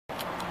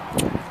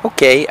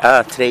Okay,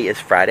 today is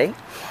Friday.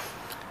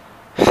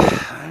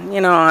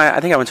 I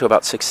think I went to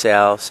about 6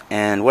 sales,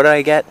 and what did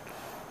I get?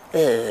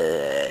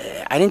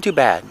 I didn't do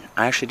bad.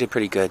 I actually did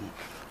pretty good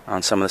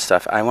on some of the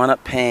stuff. I wound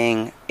up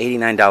paying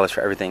 $89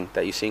 for everything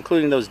that you see,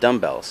 including those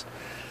dumbbells,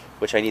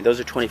 which I need. Those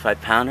are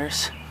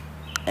 25-pounders,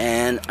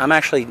 and I'm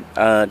actually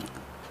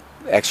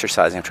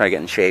exercising. I'm trying to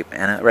get in shape,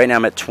 and right now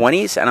I'm at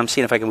 20s, and I'm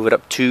seeing if I can move it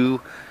up to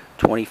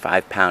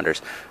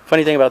 25-pounders.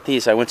 Funny thing about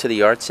these, I went to the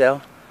yard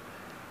sale,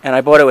 and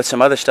I bought it with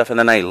some other stuff, and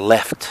then I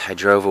left. I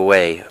drove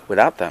away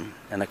without them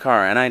in the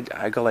car, and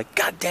I go like,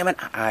 God damn it,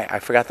 I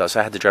forgot those,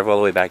 so I had to drive all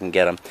the way back and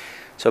get them.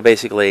 So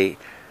basically,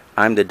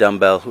 I'm the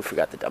dumbbell who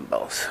forgot the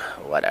dumbbells.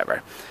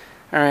 Whatever.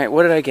 All right,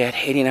 what did I get?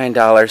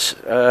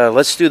 $89.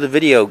 Let's do the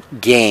video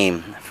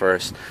game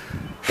first.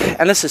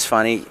 And this is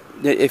funny.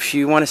 If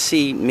you want to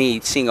see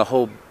me seeing a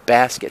whole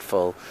basket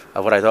full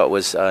of what I thought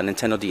was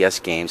Nintendo DS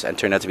games and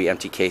turned out to be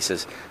empty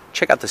cases,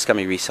 check out the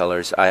Scummy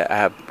Resellers.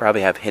 I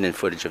probably have hidden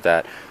footage of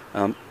that.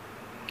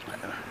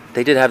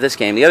 They did have this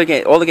game. The other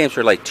game, all the games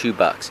were like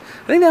 $2. I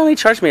think they only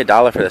charged me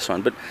 $1 for this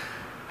one, but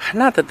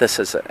not that this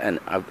is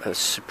a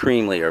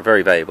supremely or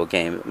very valuable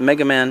game.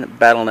 Mega Man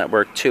Battle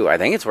Network 2. I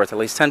think it's worth at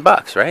least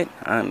 $10, right?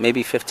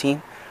 Maybe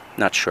 15.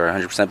 Not sure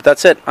 100%, but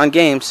that's it on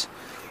games.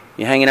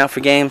 You hanging out for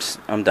games?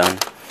 I'm done.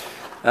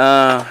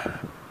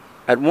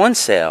 At one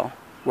sale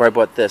where I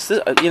bought this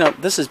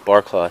this is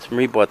bar cloth.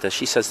 Marie bought this.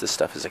 She says this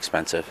stuff is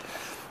expensive,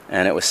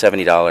 and it was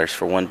 $70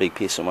 for one big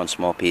piece and one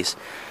small piece.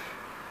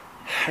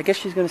 I guess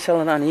she's going to sell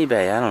it on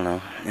eBay. I don't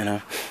know,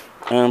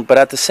 but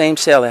at the same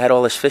sale, they had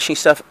all this fishing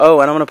stuff.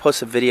 Oh, and I'm going to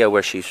post a video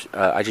where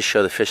I just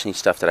show the fishing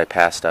stuff that I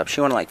passed up. She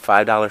wanted like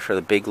 $5 for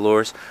the big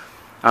lures.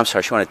 I'm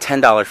sorry, she wanted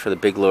 $10 for the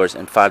big lures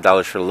and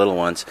 $5 for the little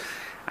ones.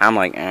 I'm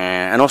like, eh.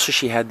 And also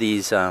she had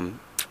these, what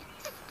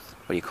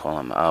do you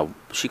call them?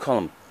 She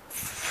called them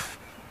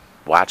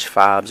watch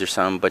fobs or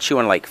something, but she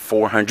wanted like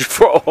 $400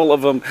 for all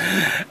of them,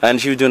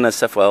 and she was doing that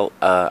stuff. Well,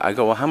 I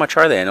go, well, how much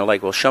are they? And they're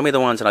like, well, show me the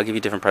ones and I'll give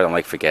you different price. I'm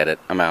like, forget it,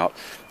 I'm out.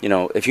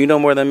 If you know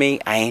more than me,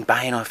 I ain't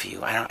buying off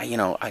you. I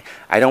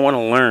don't want to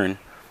learn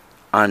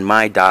on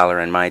my dollar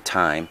and my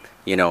time.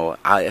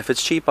 If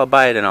it's cheap, I'll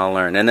buy it and I'll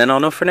learn, and then I'll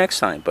know for next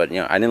time. But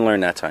I didn't learn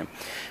that time.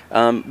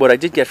 What I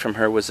did get from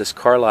her was this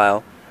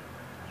Carlisle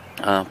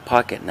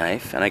pocket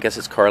knife, and I guess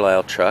it's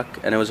Carlisle truck,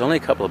 and it was only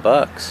a couple of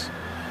bucks.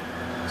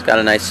 It's got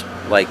a nice,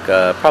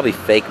 probably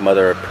fake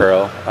mother of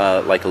pearl,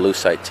 like a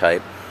lucite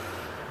type.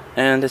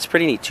 And it's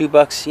pretty neat.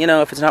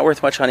 $2. If it's not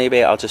worth much on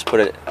eBay, I'll just put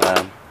it,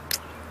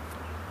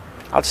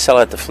 I'll just sell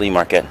it at the flea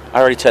market. I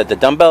already said the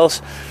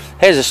dumbbells.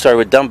 Here's a story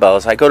with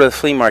dumbbells. I go to the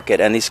flea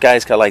market, and these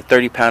guys got like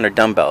 30-pounder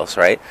dumbbells,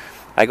 right?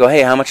 I go,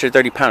 hey, how much are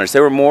 30-pounders? They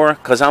were more,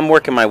 because I'm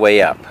working my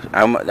way up.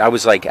 I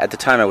was like, at the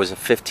time, I was at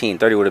 15.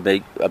 30 would have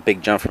been a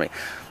big jump for me.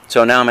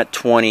 So now I'm at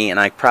 20, and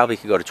I probably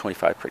could go to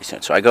 25 pretty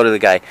soon. So I go to the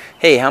guy,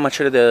 hey, how much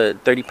are the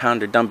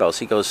 30-pounder dumbbells?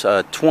 He goes,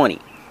 20.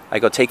 I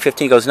go, take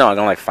 15. He goes, no. I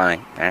go, like,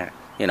 fine. And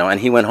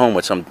he went home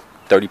with some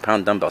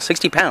 30-pound dumbbells,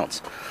 60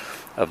 pounds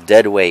of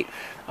dead weight.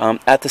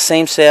 At the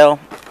same sale,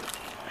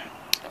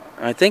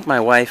 I think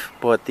my wife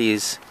bought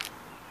these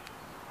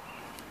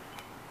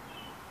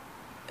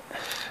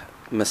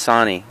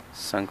Masani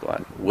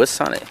sunglasses.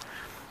 Wasani.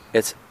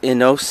 It's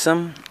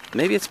Inosum.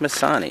 Maybe it's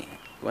Masani.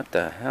 What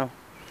the hell?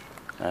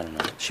 I don't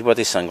know. She bought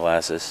these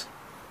sunglasses.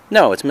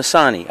 No, it's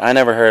Masani. I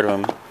never heard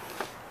of them,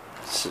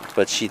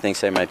 but she thinks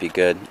they might be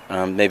good.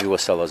 Maybe we'll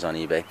sell those on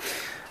eBay.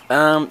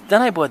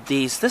 Then I bought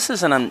these. This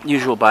is an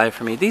unusual buy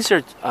for me. These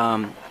are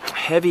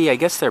heavy. I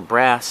guess they're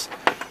brass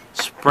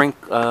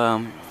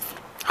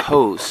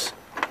hose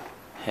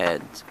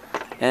heads.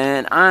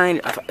 And I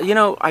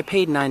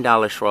paid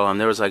 $9 for all of them.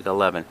 There was like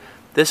 11.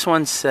 This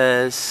one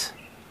says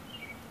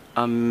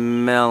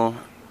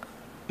Melnop,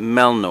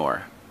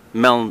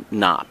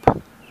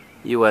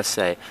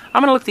 USA.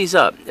 I'm gonna look these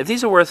up. If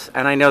these are worth,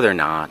 and I know they're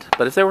not,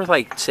 but if they're worth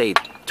like say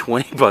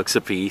 $20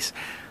 a piece,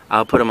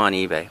 I'll put them on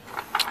eBay.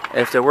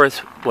 If they're worth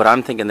what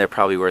I'm thinking, they're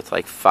probably worth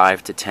like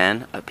 $5 to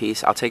 $10 a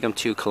piece. I'll take them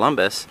to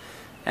Columbus,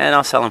 and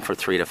I'll sell them for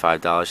 $3 to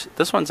 $5.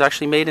 This one's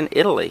actually made in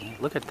Italy.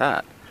 Look at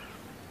that.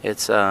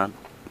 It's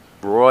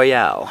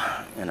Royale.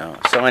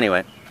 So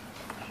anyway,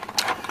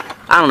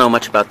 I don't know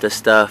much about this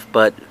stuff,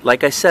 but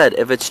like I said,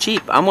 if it's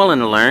cheap, I'm willing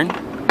to learn.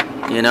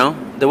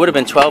 There would have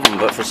been 12 of them,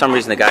 but for some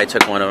reason the guy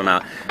took one of them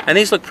out. And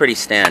these look pretty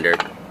standard.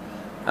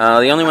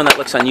 The only one that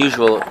looks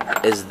unusual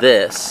is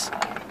this.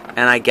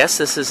 And I guess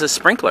this is a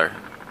sprinkler.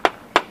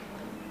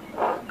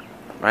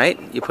 Right?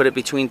 You put it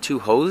between two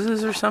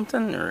hoses or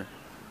something? Or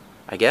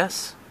I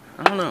guess.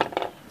 I don't know.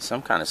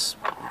 Some kind of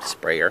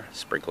sprinkler.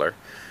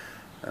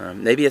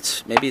 Maybe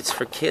it's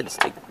for kids.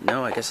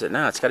 No, I guess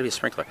no, it's got to be a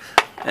sprinkler.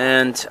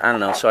 And I don't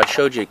know. So I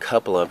showed you a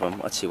couple of them.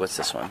 Let's see, what's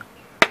this one?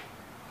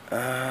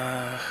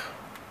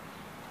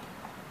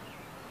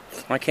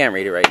 I can't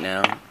read it right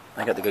now.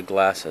 I got the good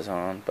glasses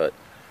on,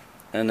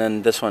 and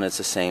then this one is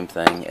the same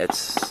thing.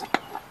 It's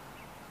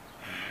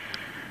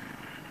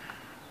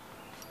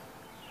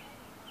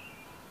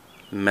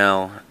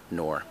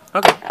Melnor.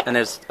 Okay, and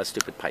there's a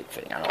stupid pipe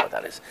fitting. I don't know what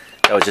that is.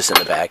 That was just in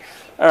the bag.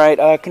 All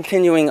right,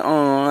 continuing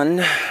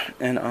on.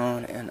 and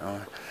on and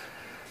on.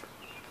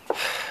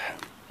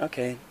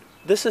 Okay,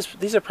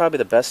 these are probably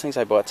the best things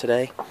I bought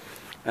today.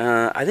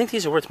 I think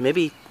these are worth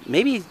maybe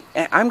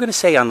I'm going to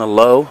say on the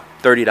low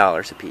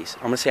 $30 a piece.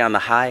 I'm going to say on the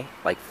high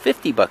like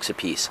 $50 a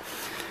piece.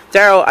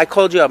 Daryl, I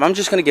called you up. I'm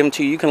just going to give them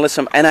to you. You can list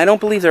them. And I don't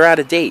believe they're out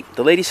of date.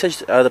 The lady says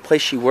the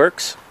place she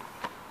works,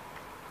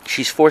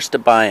 she's forced to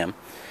buy them.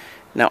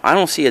 Now, I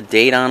don't see a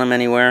date on them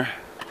anywhere.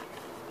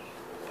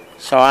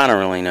 So I don't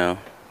really know.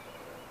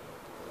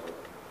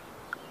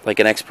 Like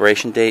an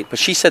expiration date. But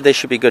she said they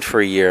should be good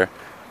for a year.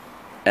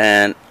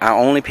 And I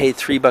only paid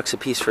 $3 a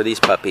piece for these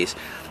puppies.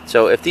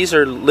 So if these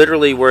are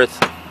literally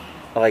worth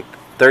like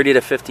 30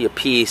 to 50 a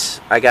piece,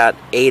 I got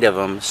 8 of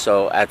them,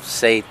 so I'd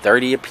say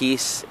 30 a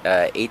piece.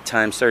 8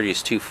 times 30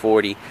 is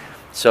 240.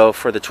 So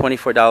for the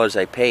 $24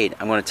 I paid,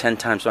 I'm going to 10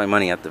 times my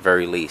money at the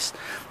very least.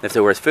 If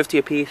they're worth 50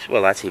 a piece,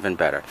 well, that's even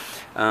better.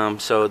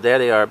 So there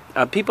they are.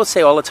 People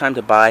say all the time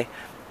to buy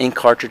ink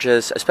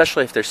cartridges,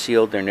 especially if they're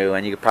sealed, they're new,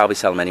 and you could probably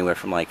sell them anywhere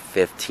from like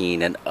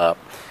 15 and up.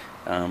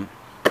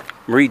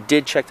 Marie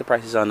did check the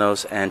prices on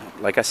those, and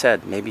like I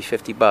said, maybe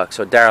 $50.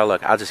 So Daryl,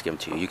 look, I'll just give them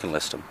to you. You can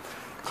list them.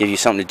 Give you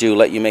something to do,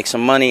 let you make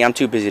some money. I'm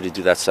too busy to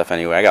do that stuff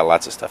anyway. I got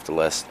lots of stuff to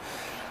list.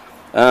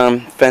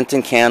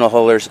 Fenton candle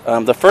holders.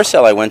 The first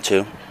sale I went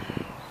to,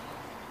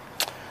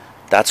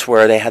 that's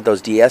where they had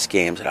those DS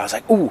games, and I was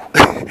like, ooh.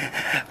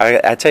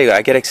 I tell you,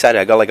 I get excited.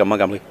 I go like a mug.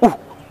 I'm like, ooh,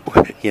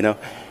 you know.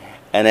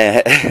 And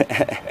then,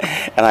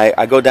 and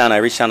I go down, I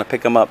reach down to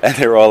pick them up, and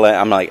they're all,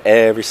 I'm like,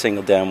 every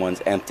single damn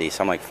one's empty.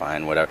 So I'm like,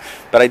 fine, whatever.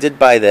 But I did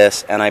buy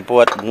this, and I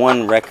bought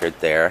one record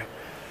there.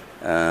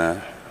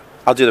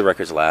 I'll do the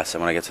records last,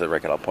 and when I get to the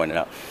record, I'll point it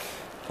out.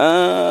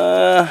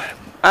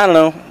 I don't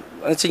know.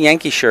 It's a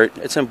Yankee shirt.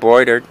 It's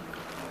embroidered.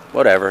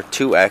 Whatever.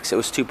 2X. It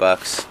was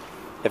 $2.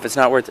 If it's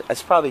not worth it,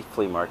 it's probably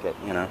flea market,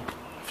 you know.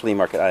 Flea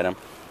market item.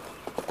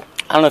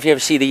 I don't know if you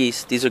ever see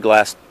these. These are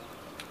glass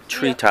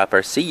tree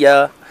toppers. See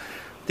ya.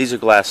 These are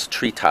glass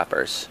tree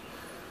toppers.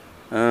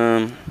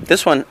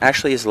 This one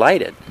actually is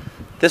lighted.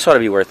 This ought to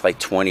be worth like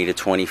 20 to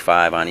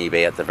 25 on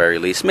eBay at the very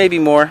least. Maybe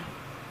more.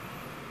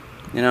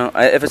 You know,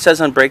 if it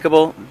says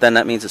unbreakable, then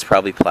that means it's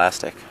probably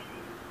plastic.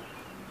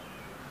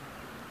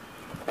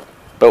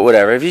 But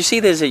whatever. If you see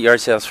these at yard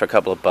sales for a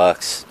couple of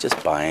bucks,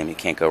 just buy them. You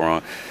can't go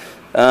wrong.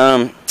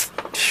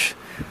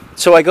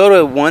 So I go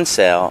to one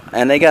sale,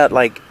 and they got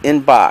like in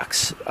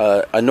box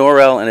a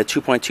Norell and a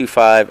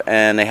 2.25,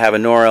 and they have a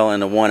Norell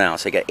and a 1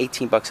 ounce. They got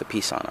 $18 a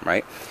piece on them,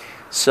 right?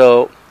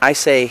 So I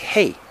say,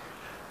 hey,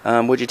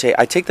 would you take?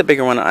 I take the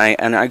bigger one,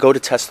 and I go to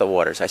test the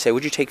waters. I say,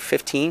 would you take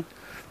 15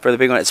 for the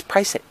big one? It's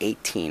priced at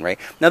 18, right?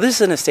 Now this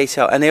is an estate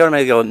sale, and they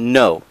automatically go,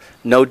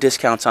 no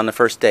discounts on the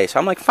first day. So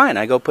I'm like, fine,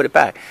 I go put it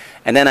back.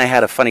 And then I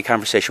had a funny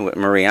conversation with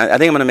Marie. I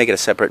think I'm going to make it a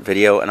separate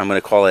video, and I'm going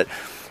to call it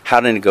how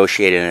to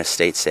negotiate in an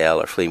estate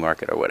sale or flea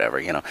market or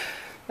whatever, you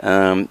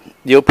know.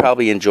 You'll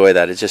probably enjoy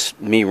that. It's just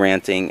me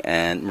ranting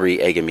and Marie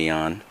egging me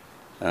on.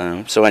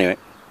 So anyway,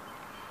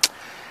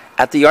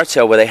 at the yard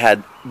sale where they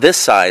had this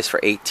size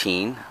for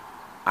 18,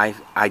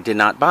 I did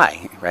not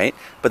buy, right?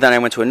 But then I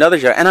went to another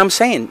yard, and I'm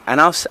saying, and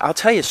I'll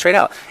tell you straight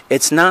out,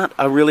 it's not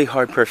a really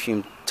hard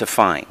perfume to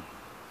find,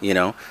 you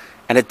know,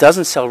 and it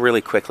doesn't sell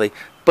really quickly,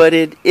 but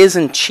it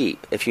isn't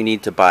cheap if you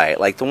need to buy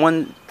it. Like the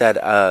one that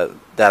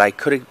I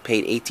could have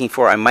paid 18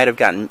 for, I might have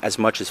gotten as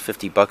much as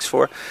 $50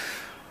 for.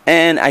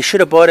 And I should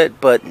have bought it,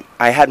 but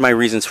I had my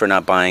reasons for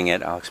not buying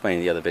it. I'll explain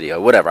in the other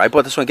video. Whatever. I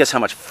bought this one. Guess how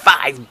much?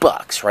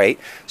 $5, right?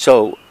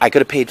 So I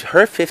could have paid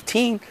her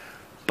 15,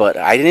 but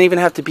I didn't even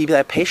have to be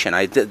that patient.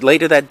 I did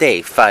later that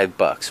day,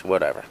 $5.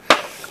 Whatever.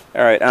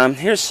 All right.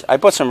 I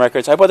bought some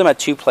records. I bought them at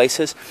 2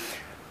 places.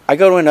 I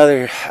go to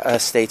another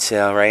estate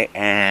sale, right?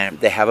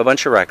 And they have a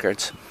bunch of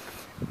records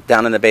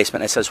down in the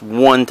basement. It says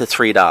 $1 to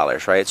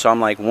 $3, right? So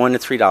I'm like, $1 to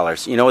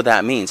 $3. You know what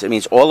that means? It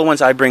means all the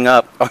ones I bring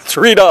up are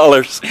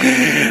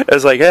 $3.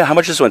 It's like, hey, how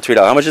much is this one? $3.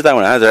 How much is that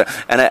one?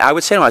 And I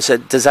would say to him, I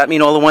said, does that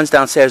mean all the ones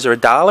downstairs are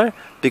 $1?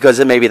 Because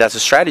then maybe that's a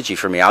strategy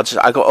for me.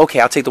 I go,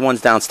 okay, I'll take the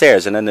ones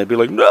downstairs, and then they'd be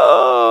like,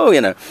 no,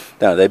 you know,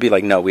 no, they'd be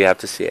like, no, we have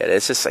to see it.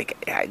 It's just like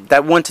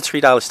that $1 to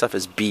 $3 stuff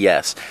is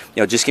BS.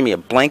 You know, just give me a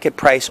blanket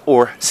price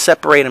or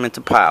separate them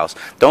into piles.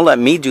 Don't let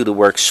me do the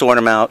work, sort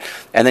them out,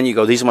 and then you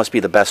go, these must be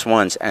the best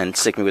ones, and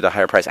stick me with a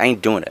higher price. I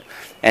ain't doing it.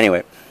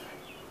 Anyway,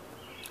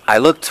 I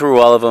looked through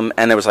all of them,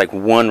 and there was like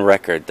one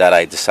record that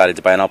I decided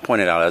to buy, and I'll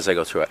point it out as I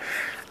go through it.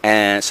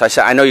 And so I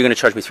said, I know you're going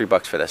to charge me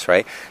 $3 for this,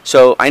 right?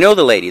 So I know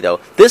the lady, though.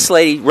 This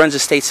lady runs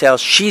estate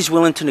sales. She's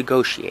willing to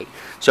negotiate.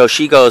 So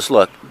she goes,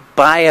 look,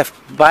 buy a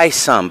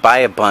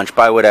bunch,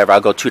 buy whatever.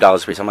 I'll go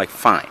 $2 a piece. I'm like,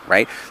 fine,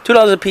 right?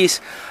 $2 a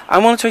piece.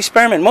 I'm willing to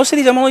experiment. Most of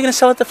these I'm only going to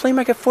sell at the flea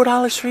market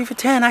 $4, 3 for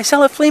 10. I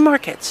sell at flea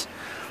markets.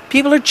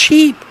 People are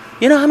cheap.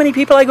 You know how many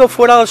people I go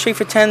 $4, 3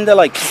 for 10? They're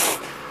like,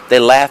 they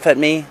laugh at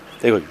me.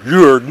 They go,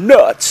 you're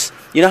nuts.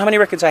 You know how many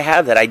records I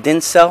have that I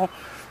didn't sell?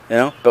 You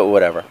know, but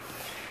whatever.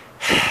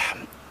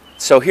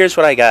 So here's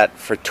what I got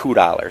for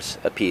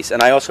 $2 a piece,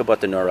 and I also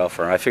bought the Norell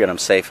for them. I figured I'm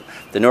safe.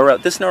 This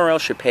Norell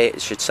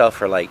should sell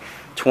for like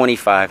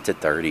 25 to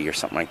 30 or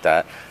something like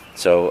that.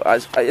 So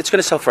it's going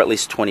to sell for at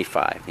least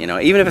 25. You know,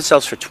 even if it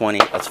sells for 20,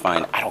 that's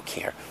fine. I don't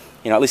care.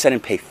 You know, at least I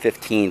didn't pay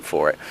 15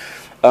 for it.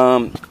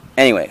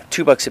 Anyway,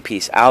 $2 a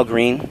piece. Al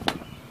Green,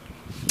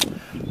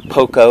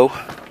 Poco,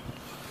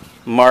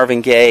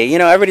 Marvin Gaye. You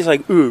know, everybody's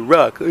like, ooh,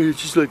 rock.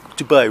 It's just like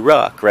to buy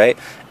rock, right?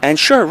 And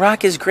sure,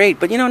 rock is great,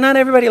 but you know, not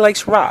everybody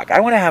likes rock.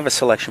 I want to have a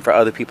selection for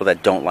other people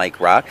that don't like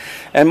rock.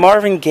 And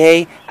Marvin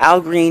Gaye,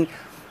 Al Green,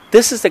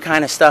 this is the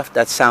kind of stuff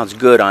that sounds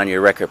good on your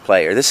record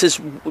player. This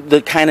is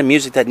the kind of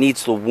music that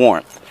needs the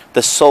warmth,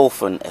 the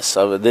soulfulness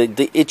of it,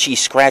 the itchy,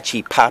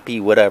 scratchy, poppy,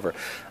 whatever.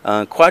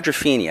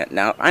 Quadrophenia.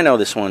 Now, I know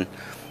this one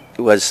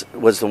was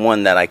the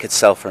one that I could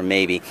sell for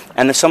maybe,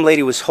 and some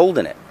lady was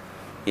holding it.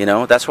 You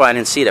know, that's why I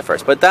didn't see it at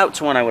first. But that's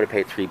one I would have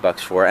paid $3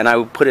 for, and I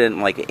would put it in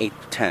like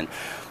 8 to 10.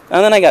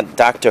 And then I got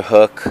Dr.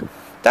 Hook.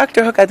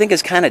 Dr. Hook, I think,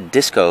 is kind of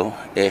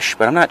disco-ish,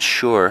 but I'm not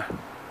sure.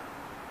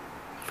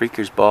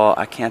 Freaker's Ball.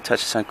 I can't touch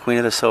this on Queen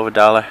of the Silver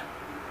Dollar.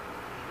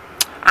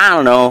 I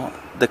don't know.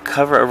 The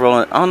cover of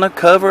Rolling... On the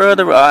cover of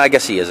the... I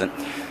guess he isn't.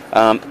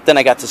 Then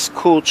I got this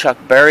cool Chuck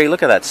Berry.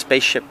 Look at that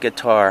spaceship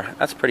guitar.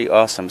 That's pretty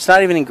awesome. It's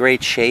not even in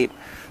great shape,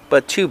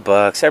 but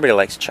 $2. Everybody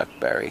likes Chuck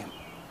Berry.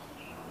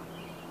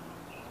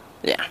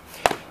 Yeah.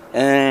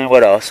 And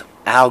what else?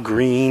 Al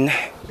Green.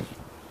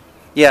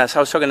 Yes, I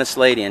was talking to this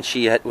lady, and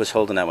she was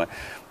holding that one.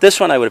 This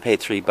one I would have paid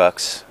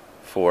 $3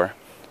 for,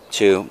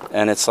 too.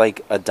 And it's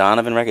like a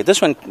Donovan record. This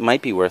one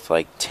might be worth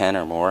like 10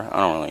 or more.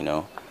 I don't really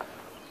know.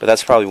 But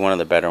that's probably one of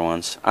the better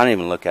ones. I don't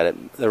even look at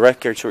it. The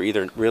records were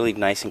either really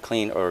nice and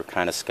clean or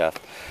kind of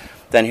scuffed.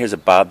 Then here's a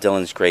Bob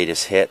Dylan's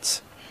Greatest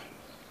Hits.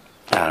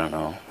 I don't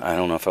know. I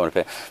don't know if I would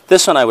have paid.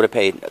 This one I would have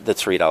paid the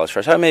 $3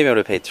 for. So maybe I would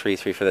have paid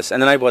 $3 for this.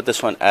 And then I bought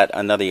this one at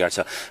another yard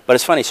sale. But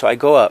it's funny. So I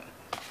go up,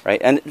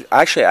 right? And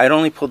actually, I'd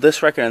only pulled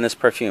this record and this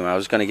Perfume. I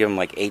was going to give them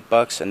like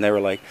 $8, and they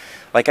were like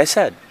I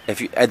said, if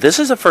you, this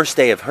is the first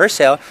day of her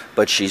sale,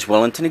 but she's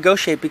willing to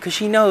negotiate because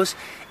she knows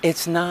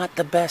it's not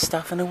the best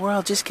stuff in the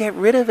world. Just get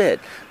rid of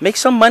it. Make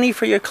some money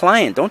for your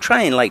client. Don't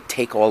try and like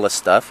take all the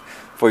stuff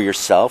for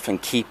yourself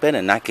and keep it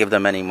and not give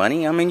them any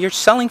money. I mean, you're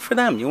selling for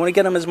them. You want to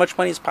get them as much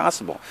money as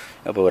possible.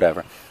 But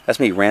whatever. That's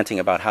me ranting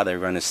about how they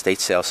run estate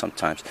sales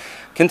sometimes.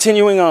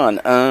 Continuing on.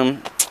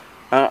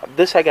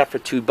 This I got for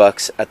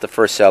 $2 at the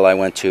first sale I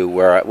went to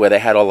where they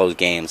had all those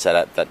games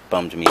that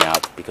bummed me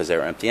out because they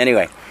were empty.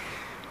 Anyway,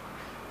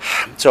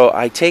 so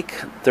I take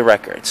the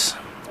records,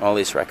 all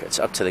these records,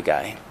 up to the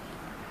guy.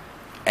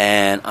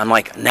 And I'm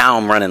like, now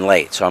I'm running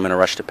late, so I'm in a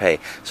rush to pay.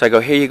 So I go,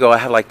 here you go. I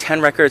have like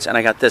 10 records, and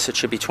I got this. It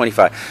should be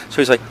 25. So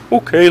he's like,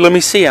 okay, let me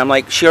see. I'm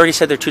like, she already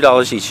said they're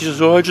 $2 each. He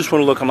says, oh, I just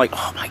want to look. I'm like,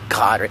 oh, my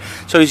God.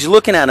 So he's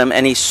looking at them,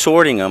 and he's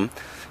sorting them.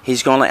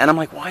 He's going, and I'm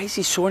like, why is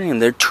he sorting them?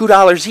 They're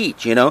 $2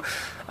 each, you know?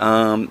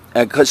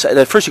 Because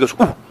at first he goes,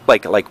 ooh,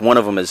 like one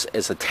of them is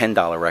a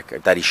 $10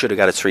 record that he should have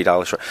got at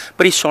 $3 for.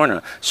 But he's sorting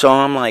them. So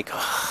I'm like,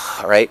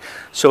 oh, right?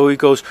 So he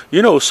goes,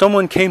 you know,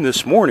 someone came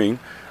this morning,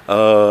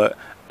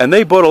 and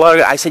they bought a lot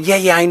of... I said,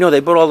 yeah, I know. They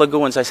bought all the good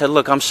ones. I said,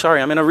 look, I'm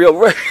sorry. I'm in a real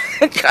rush.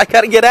 I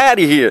got to get out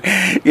of here.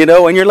 You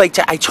know, and you're like,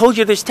 I told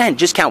you there's 10.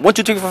 Just count. 1,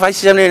 2, 3, 4, 5, 6,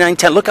 7, 8, 9,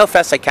 10. Look how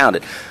fast I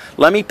counted.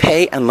 Let me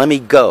pay and let me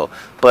go.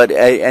 But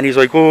and he's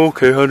like, oh,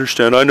 okay, I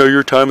understand. I know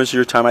your time is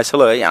your time. I said,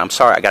 look, yeah, I'm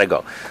sorry. I got to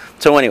go.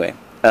 So anyway,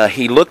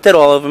 he looked at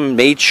all of them,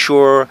 made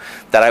sure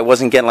that I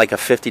wasn't getting like a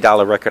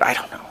 $50 record. I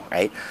don't know,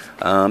 right?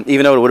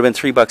 Even though it would have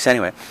been $3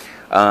 anyway.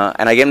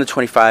 And I gave him the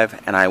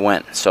 25, and I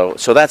went. So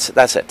that's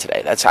it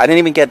today. I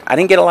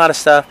didn't get a lot of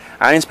stuff.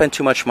 I didn't spend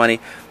too much money.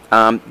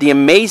 The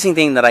amazing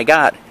thing that I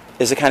got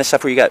is the kind of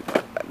stuff where you got.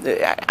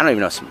 I don't even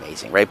know if it's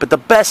amazing, right? But the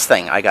best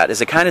thing I got is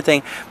the kind of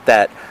thing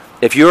that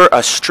if you're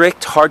a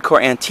strict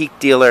hardcore antique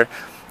dealer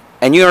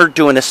and you're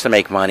doing this to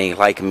make money,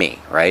 like me,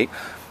 right?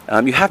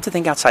 You have to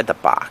think outside the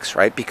box,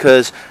 right?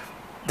 Because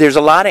there's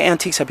a lot of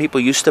antiques that people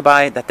used to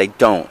buy that they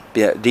don't.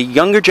 The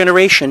younger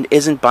generation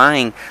isn't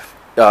buying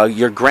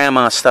your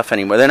grandma's stuff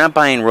anymore. They're not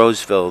buying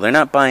Roseville. They're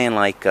not buying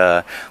like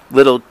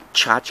little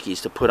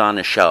tchotchkes to put on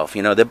a shelf.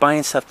 You know, they're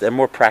buying stuff they're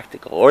more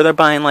practical, or they're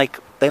buying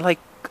they like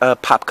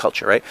pop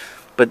culture, right?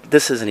 But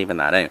this isn't even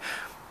that. Anyway,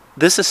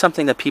 this is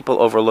something that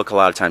people overlook a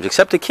lot of times,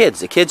 except the kids.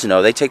 The kids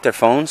know. They take their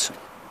phones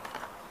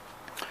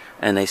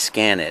and they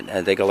scan it,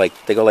 and they go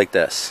like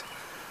this,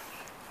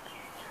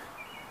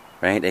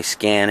 right? They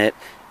scan it,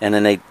 and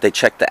then they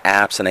check the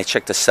apps and they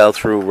check the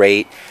sell-through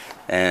rate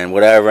and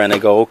whatever, and they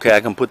go, okay,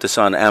 I can put this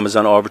on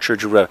Amazon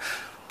Arbitrage or whatever.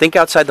 Think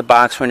outside the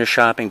box when you're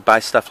shopping. Buy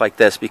stuff like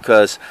this,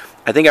 because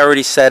I think I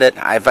already said it.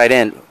 If I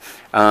didn't,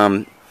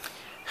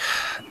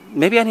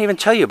 maybe I didn't even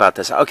tell you about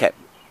this. Okay,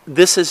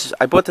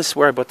 I bought this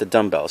where I bought the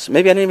dumbbells.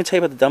 Maybe I didn't even tell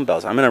you about the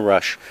dumbbells. I'm in a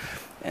rush.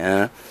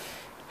 $10.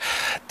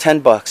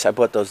 I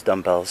bought those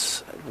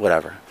dumbbells.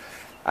 Whatever.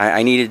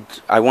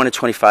 I wanted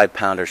 25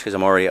 pounders because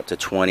I'm already up to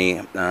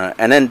 20.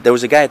 And then there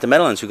was a guy at the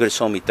Meadowlands who could have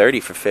sold me 30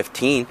 for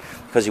 15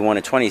 because he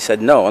wanted 20. He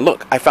said no. And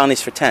look, I found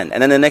these for 10.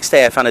 And then the next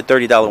day I found a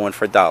 $30 one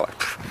for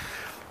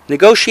 $1.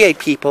 Negotiate,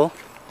 people.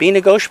 Be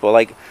negotiable.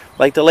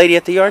 Like the lady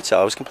at the yard sale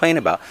I was complaining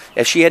about.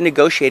 If she had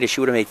negotiated, she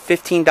would have made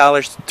 $15,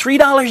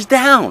 $3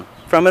 down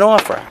from an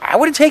offer. I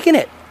would have taken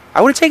it.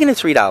 I would have taken it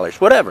 $3,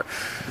 whatever.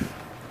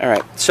 All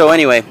right. So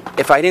anyway,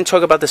 if I didn't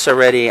talk about this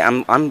already,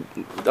 I'm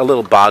a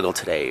little boggled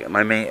today.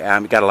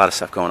 I've got a lot of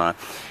stuff going on.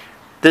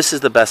 This is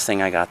the best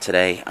thing I got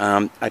today.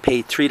 I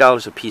paid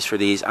 $3 a piece for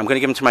these. I'm going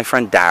to give them to my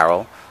friend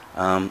Daryl,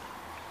 and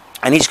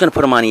he's going to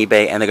put them on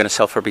eBay, and they're going to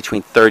sell for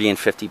between 30 and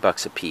 50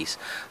 bucks a piece.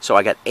 So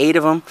I got 8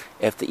 of them.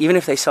 Even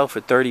if they sell for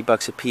 30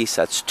 bucks a piece,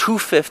 that's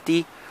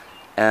 $250,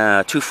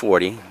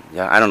 $240.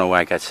 Yeah, I don't know why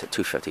I got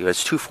 250, but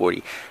it's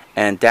 $240.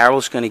 And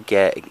Daryl's going to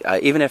get,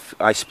 even if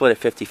I split it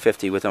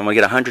 50-50 with him, I'm going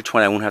to get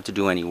 120. I won't have to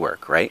do any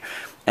work, right?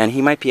 And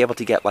he might be able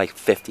to get like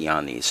 50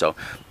 on these. So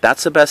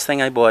that's the best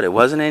thing I bought. It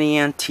wasn't any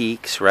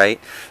antiques, right?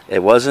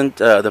 It wasn't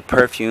the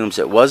perfumes.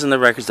 It wasn't the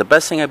records. The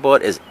best thing I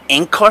bought is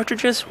ink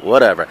cartridges?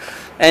 Whatever.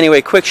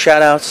 Anyway, quick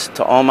shout-outs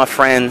to all my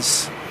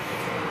friends,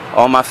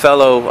 all my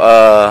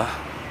fellow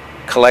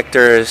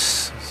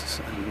collectors,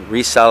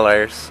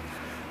 resellers,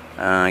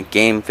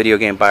 video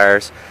game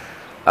buyers.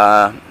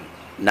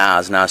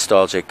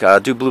 Naztalgic. I'll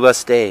do Blue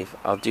Bus Dave.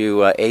 I'll do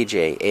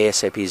AJ,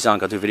 ASAP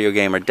Zunk. I'll do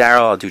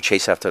VideoGamerDaryll. I'll do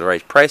Chase After the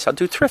Right Price. I'll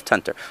do Thrift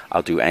Hunter.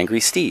 I'll do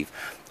Angry Steve.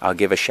 I'll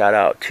give a shout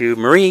out to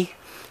Marie.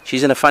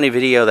 She's in a funny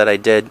video that I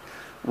did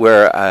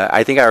where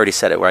I think I already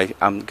said it, where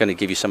I'm going to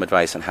give you some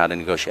advice on how to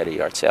negotiate a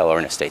yard sale or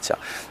an estate sale.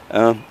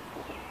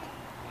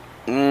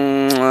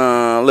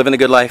 Living a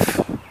good life.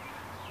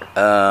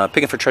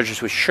 Picking for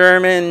treasures with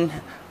Sherman.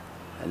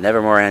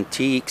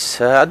 Nevermore-Antiques.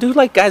 I'll do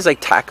like guys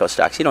like Taco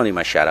Stocks. He don't need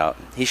my shout out.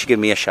 He should give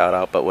me a shout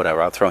out, but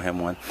whatever. I'll throw him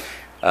one.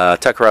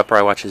 Tucker Upper,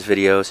 I watch his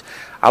videos.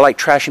 I like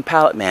Trash and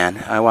Pallet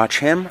Man. I watch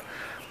him.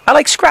 I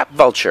like Scrap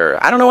Vulture.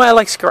 I don't know why I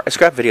like scrap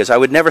videos. I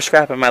would never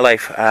scrap in my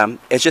life.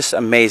 It's just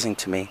amazing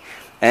to me.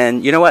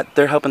 And you know what?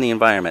 They're helping the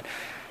environment.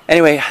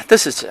 Anyway,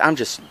 I'm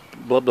just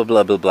blah, blah,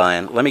 blah, blah, blah.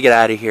 And let me get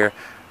out of here.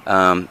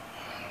 I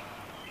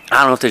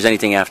don't know if there's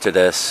anything after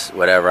this,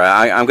 whatever.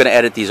 I'm going to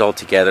edit these all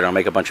together. I'll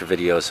make a bunch of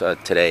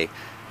videos today.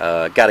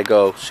 Gotta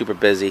go, super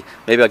busy.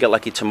 Maybe I'll get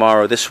lucky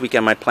tomorrow. This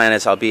weekend my plan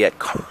is I'll be at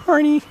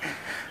Carney,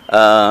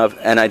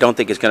 and I don't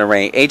think it's going to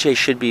rain. AJ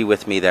should be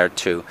with me there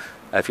too,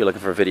 if you're looking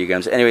for video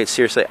games. Anyway,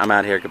 seriously, I'm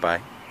out here. Goodbye.